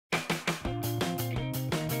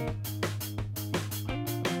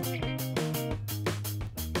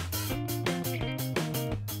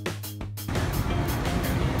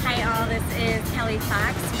is Kelly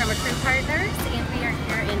Fox from AccruePartners, and we are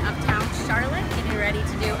here in Uptown Charlotte getting ready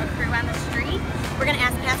to do Accrue on the street. We're going to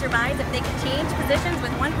ask passerbys if they could change positions with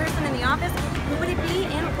one person in the office. Who would it be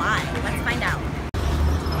and why? Let's find out.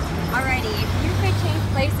 Alrighty, if you could change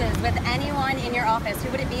places with anyone in your office, who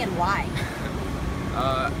would it be and why?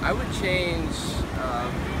 I would change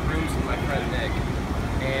rooms with my friend Nick.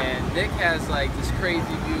 And Nick has like this crazy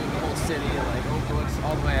view of the whole city, like overlooks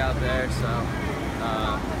all the way out there, so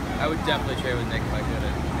I would definitely trade with Nick if I could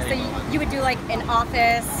at any moment. So you would do like an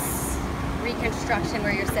office reconstruction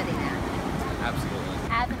where you're sitting at? Absolutely.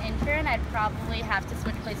 As an intern, I'd probably have to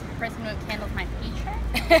switch places with the person who handles my paycheck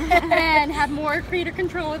and have more creative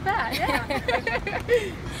control with that. Yeah.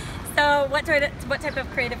 So what type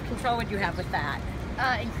of creative control would you have with that?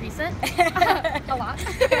 Increase it a lot.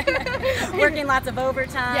 Working lots of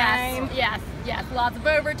overtime. Yes, lots of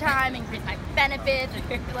overtime. Increase my benefits,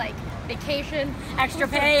 like vacation, extra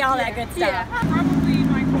pay, all that good stuff. Yeah. Probably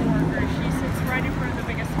my coworker. She sits right in front of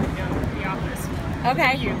the biggest window in the office.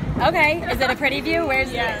 Okay. Okay. Is it a pretty view?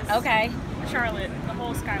 Where's yes. it? Okay. Charlotte, the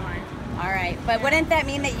whole skyline. All right. But wouldn't that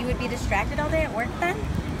mean that you would be distracted all day at work then?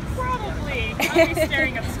 Probably. I'll be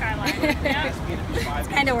staring at the skyline. Yeah. It's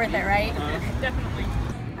kind of worth it, right? Definitely.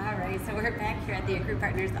 All right, so we're back here at the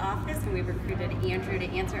AccruePartners office, and we've recruited Andrew to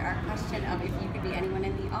answer our question of if you could be anyone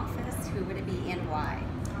in the office, who would it be and why?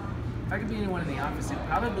 If I could be anyone in the office, it'd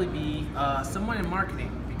probably be someone in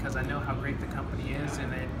marketing, because I know how great the company is,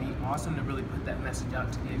 and it'd be awesome to really put that message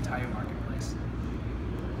out to the entire marketplace.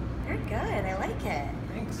 Very good. I like it.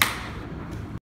 Thanks.